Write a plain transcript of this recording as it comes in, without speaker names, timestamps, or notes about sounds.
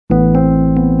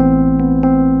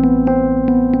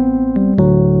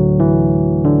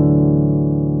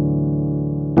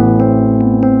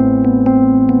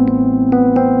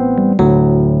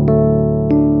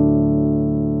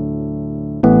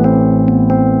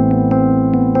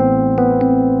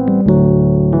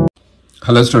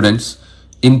Hello students,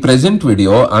 in present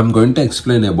video I am going to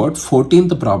explain about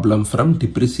 14th problem from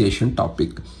depreciation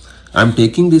topic. I am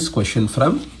taking this question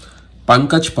from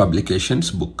Pankaj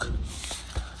publications book.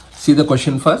 See the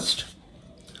question first.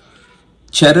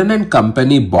 Charan and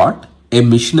company bought a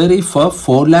machinery for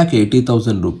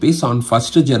 4,80,000 rupees on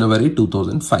 1st January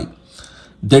 2005.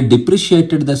 They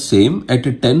depreciated the same at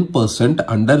 10%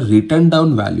 under written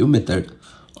down value method.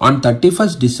 On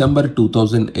 31st December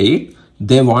 2008,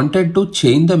 they wanted to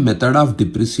change the method of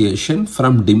depreciation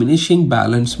from diminishing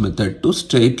balance method to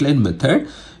straight line method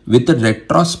with a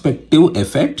retrospective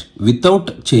effect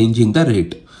without changing the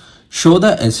rate. Show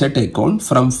the asset account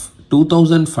from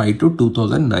 2005 to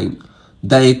 2009.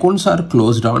 The accounts are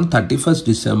closed on 31st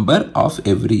December of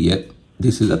every year.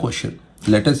 This is the question.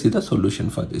 Let us see the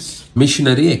solution for this.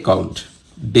 Machinery account.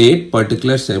 Date,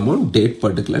 particulars amount, date,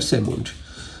 particulars amount.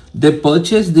 They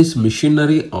purchased this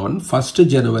machinery on 1st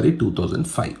January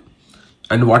 2005.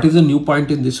 And what is the new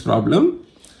point in this problem?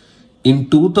 In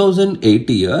 2008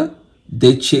 year,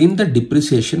 they changed the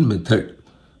depreciation method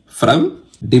from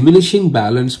diminishing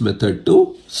balance method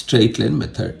to straight line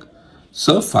method.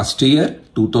 So first year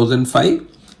 2005,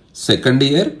 second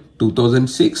year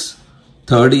 2006,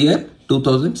 third year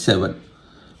 2007.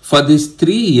 For these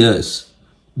 3 years,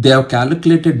 they have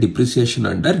calculated depreciation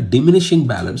under diminishing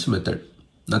balance method.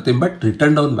 Nothing but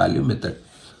written down value method.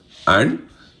 And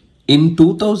in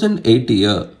 2008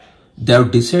 year, they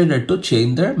have decided to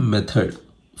change the method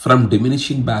from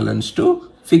diminishing balance to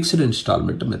fixed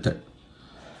installment method.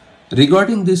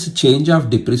 Regarding this change of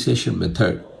depreciation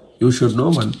method, you should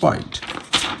know one point.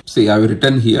 See, I have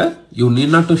written here, you need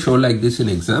not to show like this in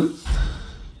exam.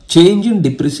 Change in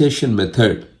depreciation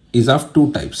method is of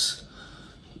two types,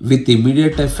 with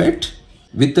immediate effect,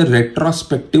 with a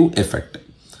retrospective effect.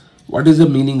 What is the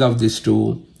meaning of these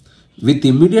two? With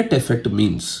immediate effect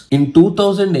means in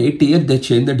 2008 year they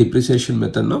changed the depreciation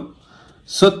method, no?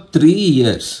 So 3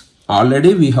 years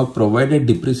already we have provided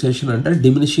depreciation under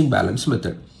diminishing balance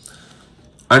method.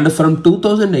 And from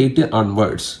 2008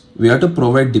 onwards we have to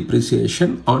provide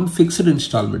depreciation on fixed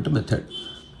installment method.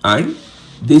 And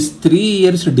this 3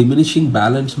 years diminishing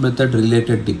balance method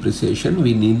related depreciation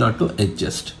we need not to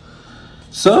adjust.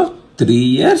 So 3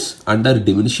 years under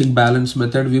diminishing balance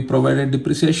method we provided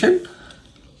depreciation,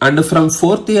 and from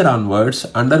 4th year onwards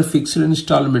under fixed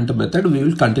installment method we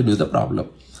will continue the problem.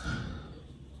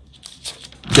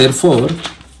 Therefore,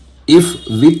 if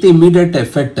with immediate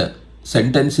effect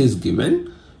sentence is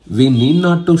given, we need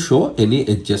not to show any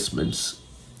adjustments.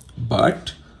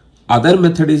 But other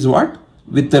method is what?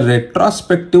 With the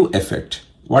retrospective effect.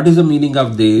 What is the meaning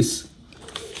of this?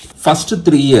 First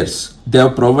 3 years, they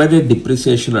have provided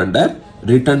depreciation under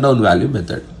written down value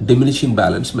method, diminishing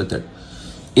balance method.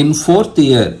 In 4th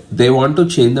year, they want to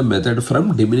change the method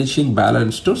from diminishing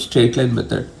balance to straight line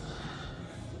method.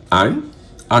 And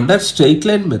under straight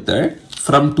line method,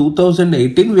 from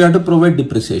 2018, we have to provide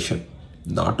depreciation.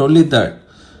 Not only that,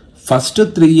 first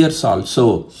 3 years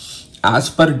also, as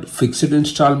per fixed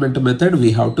installment method,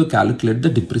 we have to calculate the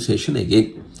depreciation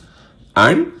again.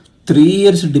 And 3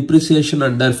 years depreciation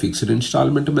under fixed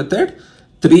installment method,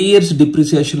 3 years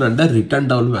depreciation under written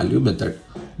down value method.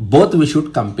 Both we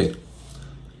should compare.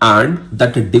 And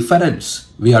that difference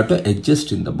we have to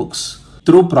adjust in the books.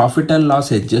 Through profit and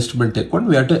loss adjustment account,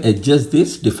 we have to adjust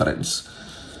this difference.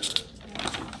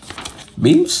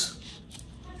 Means,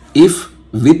 if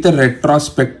with a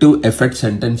retrospective effect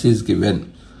sentence is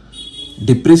given,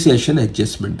 depreciation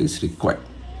adjustment is required.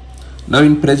 Now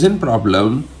in present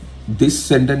problem, this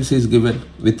sentence is given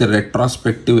with a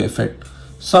retrospective effect.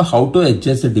 So how to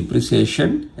adjust the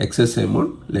depreciation excess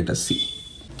amount? Let us see.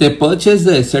 They purchased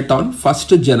the asset on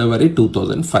 1st January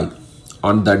 2005.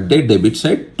 On that day, debit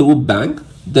side to bank,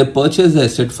 they purchased the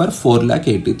asset for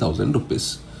 4,80,000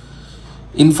 rupees.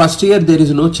 In first year, there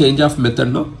is no change of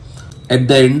method, no? At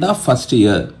the end of first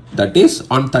year, that is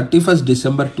on 31st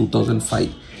December 2005,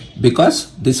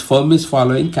 because this firm is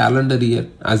following calendar year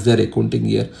as their accounting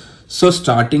year. So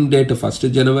starting date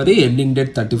 1st January, ending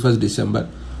date 31st December.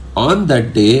 On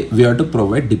that day, we have to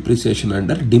provide depreciation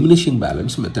under diminishing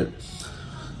balance method.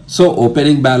 So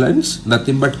opening balance,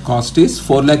 nothing but cost is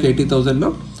 4,80,000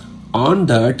 now. On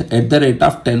that, at the rate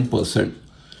of 10%.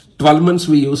 12 months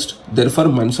we used, therefore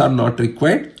months are not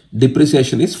required.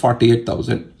 Depreciation is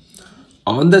 48,000.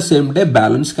 On the same day,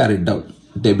 balance carried down.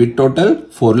 Debit total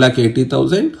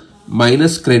 4,80,000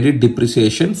 minus credit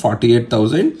depreciation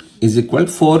 48,000 is equal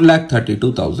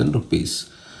 4,32,000 rupees.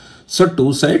 So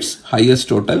two sides, highest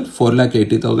total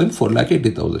 4,80,000,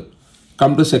 4,80,000.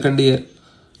 Come to second year.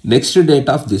 Next date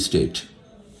of this date.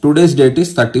 Today's date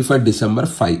is 31st December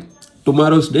 5.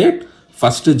 Tomorrow's date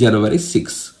 1st January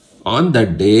 6. On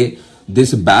that day,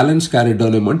 this balance carried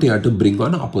down amount you have to bring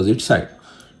on opposite side.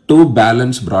 To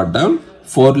balance brought down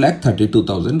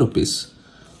 4,32,000 rupees.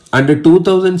 And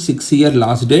 2006 year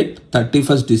last date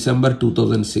 31st December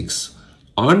 2006.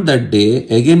 On that day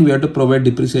again we have to provide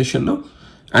depreciation now,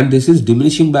 and this is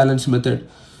diminishing balance method.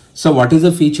 So what is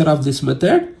the feature of this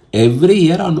method? Every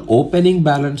year on opening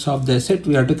balance of the asset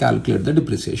we have to calculate the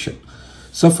depreciation.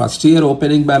 So first year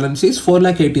opening balance is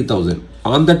 4,80,000.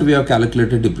 On that we have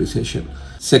calculated depreciation.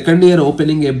 Second year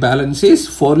opening balance is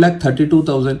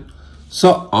 4,32,000.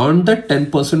 So on that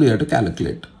 10% we have to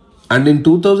calculate. And in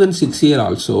 2006 year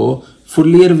also, full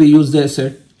year we use the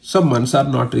asset. So months are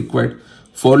not required.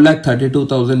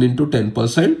 4,32,000 into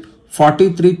 10%,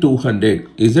 43,200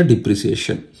 is the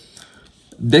depreciation.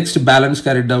 Next balance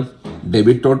carried down.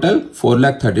 Debit total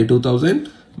 4,32,000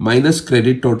 minus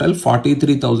credit total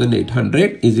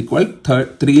 43,800 is equal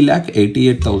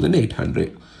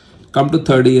 3,88,800. Come to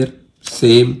third year,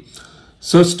 same.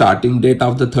 So starting date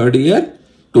of the third year,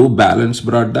 to balance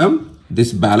brought down.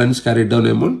 This balance carried down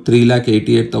amount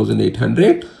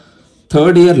 3,88,800.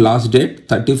 Third year last date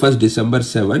 31st December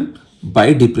 7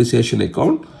 by depreciation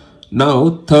account.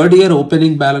 Now third year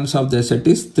opening balance of the asset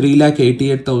is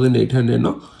 3,88,800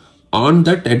 now. On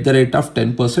that at the rate of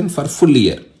 10% for full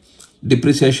year.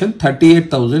 Depreciation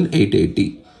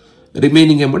 38,880.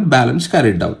 Remaining amount balance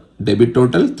carried down. Debit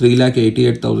total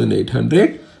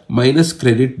 3,88,800 minus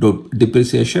credit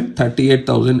depreciation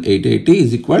 38,880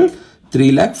 is equal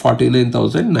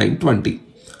 3,49,920.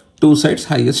 Two sides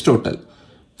highest total.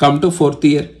 Come to fourth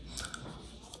year.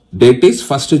 Date is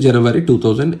 1st January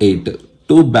 2008.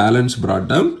 To balance brought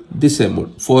down this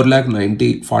amount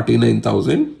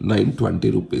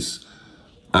 4,49,920 rupees.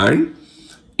 And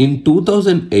in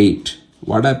 2008,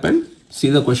 what happened? See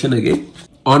the question again.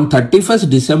 On 31st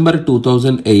December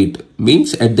 2008,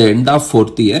 means at the end of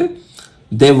fourth year,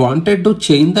 they wanted to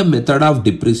change the method of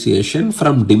depreciation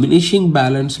from diminishing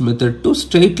balance method to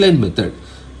straight line method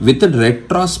with a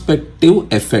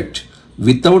retrospective effect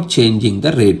without changing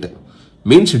the rate.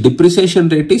 Means depreciation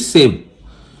rate is same.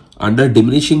 Under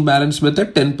diminishing balance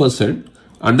method 10%,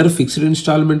 under fixed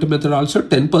installment method also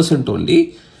 10%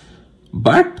 only,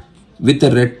 but with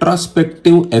a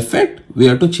retrospective effect we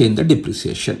have to change the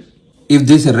depreciation. If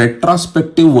this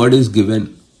retrospective word is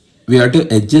given, we have to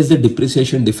adjust the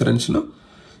depreciation difference now.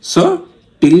 So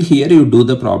till here you do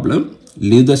the problem,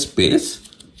 leave the space,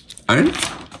 and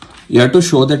you have to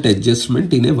show that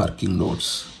adjustment in a working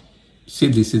notes. See,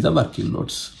 this is the working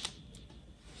notes.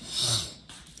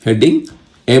 Heading: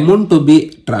 amount to be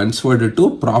transferred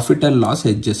to profit and loss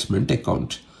adjustment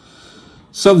account.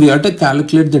 So we have to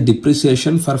calculate the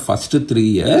depreciation for first 3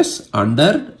 years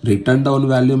under written down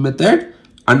value method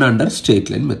and under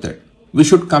straight line method. We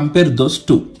should compare those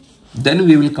two. Then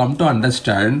we will come to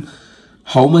understand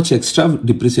how much extra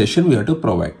depreciation we have to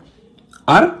provide,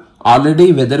 or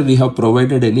already whether we have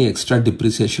provided any extra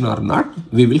depreciation or not,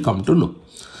 we will come to know.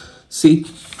 See,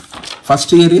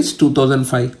 first year is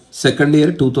 2005, second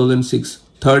year 2006,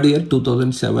 third year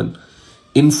 2007.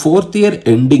 In fourth year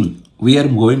ending, we are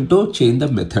going to change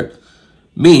the method.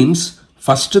 Means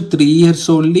first 3 years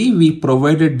only we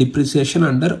provided depreciation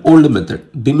under old method,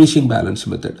 diminishing balance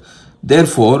method.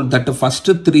 Therefore, that first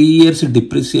 3 years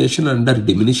depreciation under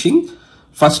diminishing,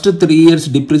 first 3 years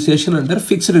depreciation under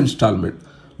fixed installment,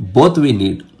 both we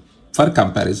need for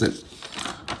comparison.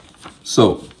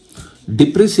 So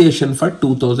depreciation for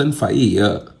 2005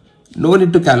 year, no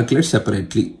need to calculate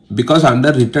separately because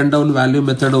under written down value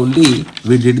method only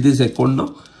we did this account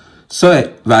now. So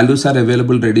values are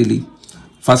available readily.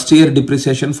 First year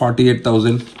depreciation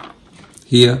 48,000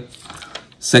 here.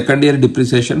 Second year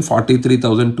depreciation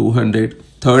 43,200.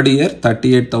 Third year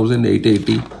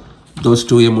 38,880. Those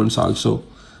two amounts also.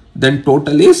 Then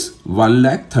total is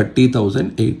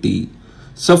 1,30,080.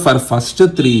 So for first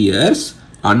 3 years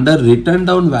under written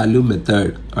down value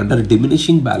method, under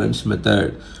diminishing balance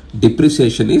method,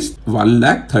 depreciation is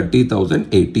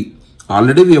 1,30,080.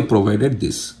 Already we have provided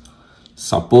this.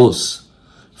 Suppose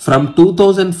from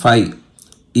 2005,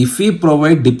 if we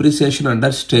provide depreciation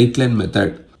under straight line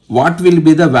method, what will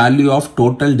be the value of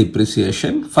total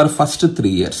depreciation for first 3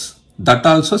 years? That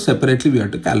also separately we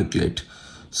have to calculate.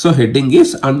 So heading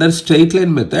is under straight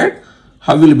line method,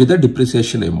 how will be the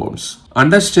depreciation amounts?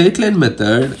 Under straight line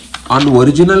method, on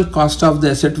original cost of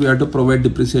the asset we have to provide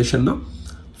depreciation now.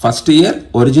 First year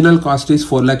original cost is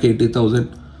 4,80,000.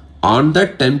 On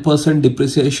that 10%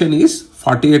 depreciation is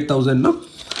 48,000 now.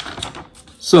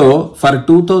 So for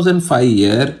 2005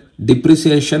 year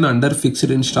depreciation under fixed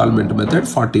installment method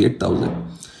 48,000.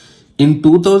 In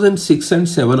 2006 and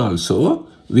 7 also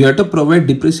we have to provide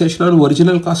depreciation on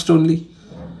original cost only.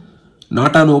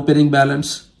 not on opening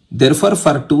balance. Therefore,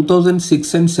 for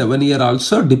 2006 and 7 year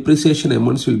also, depreciation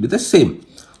amounts will be the same.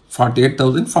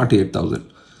 48,000,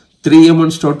 48,000. 3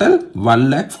 amounts total,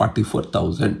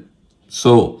 1,44,000.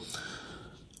 So,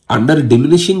 under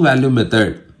diminishing value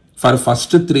method, for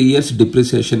first 3 years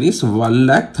depreciation is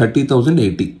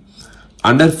 1,30,080.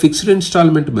 Under fixed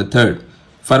installment method,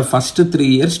 for first 3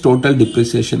 years total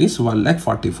depreciation is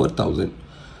 1,44,000.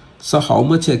 So how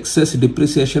much excess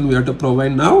depreciation we have to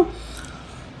provide now?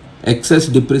 Excess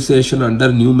depreciation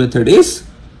under new method is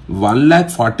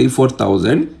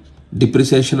 1,44,000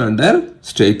 depreciation under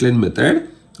straight line method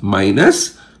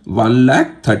minus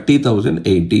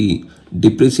 1,30,080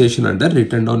 depreciation under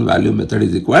written down value method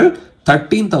is equal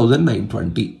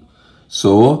 13,920.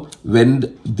 So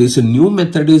when this new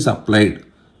method is applied,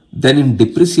 then in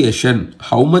depreciation,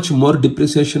 how much more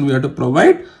depreciation we have to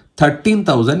provide?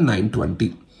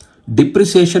 13,920.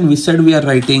 Depreciation, which side we are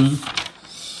writing?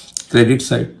 Credit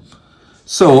side.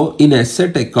 So in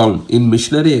asset account, in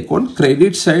machinery account,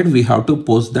 credit side we have to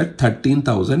post that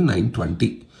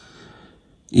 13,920.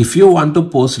 If you want to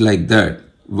post like that,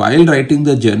 while writing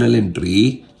the journal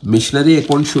entry, machinery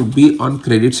account should be on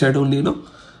credit side only, no?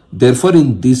 Therefore,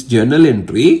 in this journal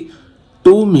entry,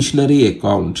 to machinery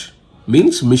account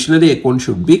means machinery account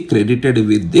should be credited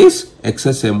with this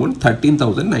excess amount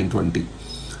 13,920.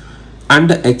 And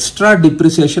the extra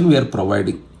depreciation we are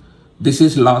providing. This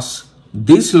is loss.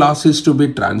 This loss is to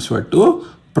be transferred to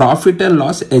profit and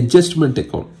loss adjustment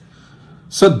account.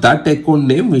 So that account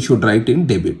name we should write in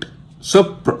debit.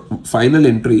 So final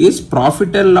entry is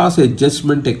profit and loss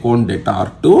adjustment account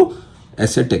debtor to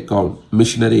asset account,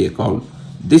 machinery account.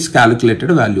 This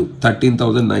calculated value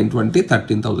 13,920,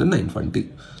 13,920.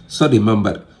 So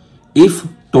remember, if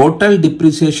total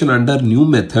depreciation under new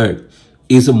method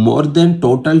is more than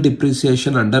total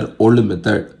depreciation under old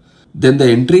method, then the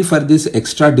entry for this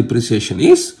extra depreciation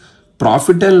is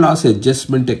profit and loss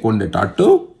adjustment account debtor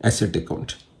to asset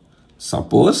account.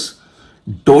 Suppose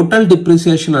total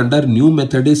depreciation under new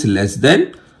method is less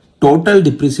than total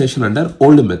depreciation under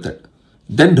old method,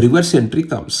 then reverse entry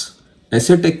comes.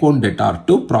 Asset account debtor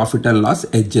to profit and loss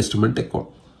adjustment account.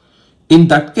 In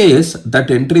that case,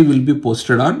 that entry will be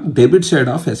posted on debit side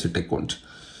of asset account.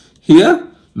 Here,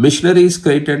 machinery is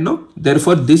created now.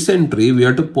 Therefore, this entry we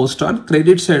have to post on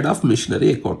credit side of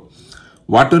machinery account.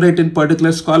 What to write in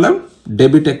particular column?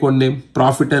 Debit account name,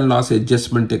 profit and loss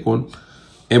adjustment account.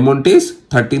 Amount is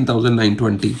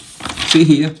 13,920. See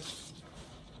here.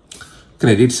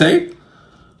 Credit side.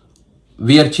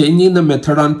 We are changing the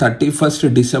method on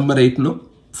 31st December 8, no?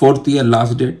 4th year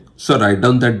last date. So write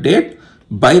down that date.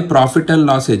 By profit and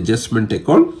loss adjustment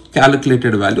account,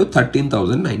 calculated value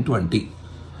 13,920.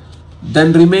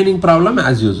 Then remaining problem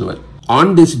as usual.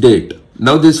 On this date,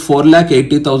 now this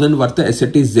 4,80,000 worth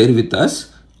asset is there with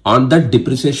us. On that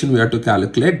depreciation we have to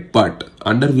calculate, but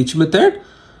under which method?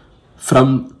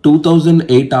 From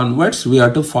 2008 onwards, we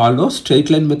have to follow straight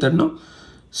line method now.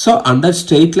 So under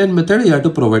straight line method, you have to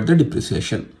provide the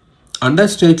depreciation. Under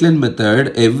straight line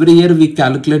method, every year we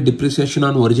calculate depreciation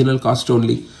on original cost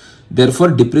only. Therefore,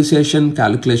 depreciation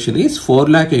calculation is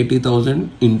 4,80,000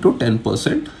 into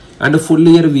 10%. And a full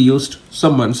year we used,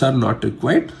 some months are not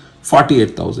required,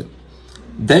 48,000.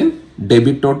 Then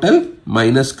debit total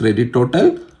minus credit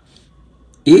total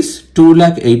is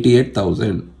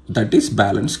 2,88,000. That is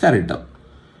balance carried down.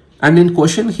 And in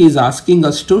question, he is asking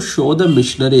us to show the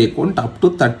machinery account up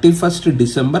to 31st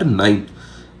December 9.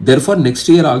 Therefore, next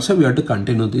year also we have to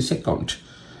continue this account.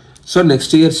 So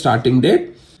next year starting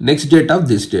date, next date of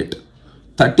this date,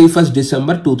 31st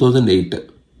December 2008.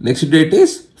 Next date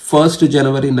is 1st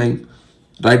January 9.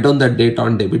 Write down that date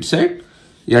on debit side.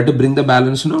 You have to bring the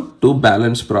balance now. To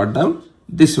balance brought down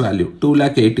this value,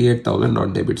 2,88,000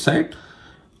 on debit side.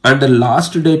 And the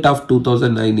last date of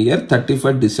 2009 year,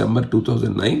 31st December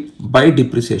 2009 by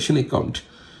depreciation account.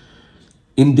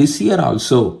 In this year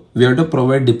also, we have to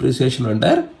provide depreciation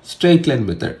under straight line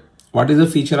method. What is the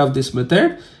feature of this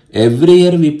method? Every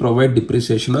year we provide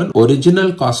depreciation on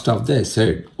original cost of the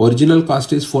asset. Original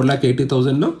cost is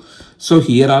 4,80,000 now. So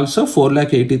here also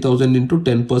 4,80,000 into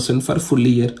 10% for full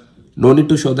year. No need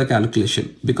to show the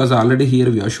calculation because already here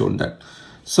we have shown that.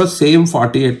 So same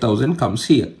 48,000 comes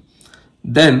here.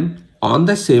 Then on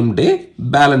the same day,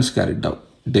 balance carried down.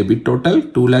 Debit total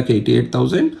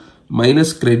 2,88,000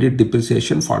 minus credit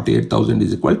depreciation 48,000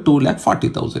 is equal to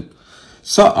 2,40,000.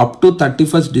 So up to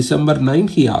 31st December 9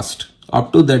 he asked.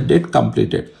 Up to that date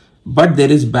completed. But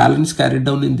there is balance carried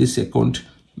down in this account.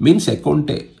 Means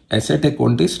asset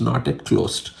account is not yet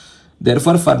closed.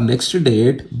 Therefore for next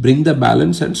date, bring the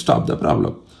balance and stop the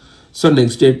problem. So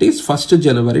next date is 1st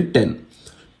January 10.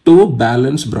 To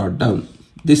balance brought down.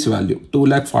 this value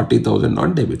 2,40,000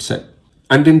 on debit side.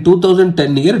 And in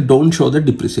 2010 year, don't show the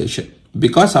depreciation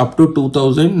because up to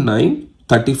 2009,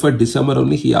 31st December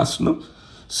only he asked no.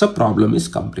 So problem is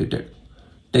completed.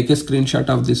 Take a screenshot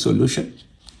of this solution.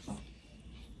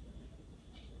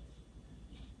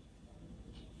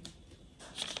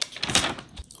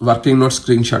 Working note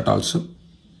screenshot also.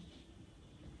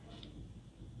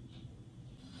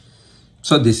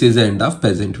 So this is the end of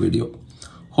present video.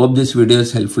 Hope this video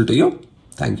is helpful to you.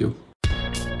 Thank you.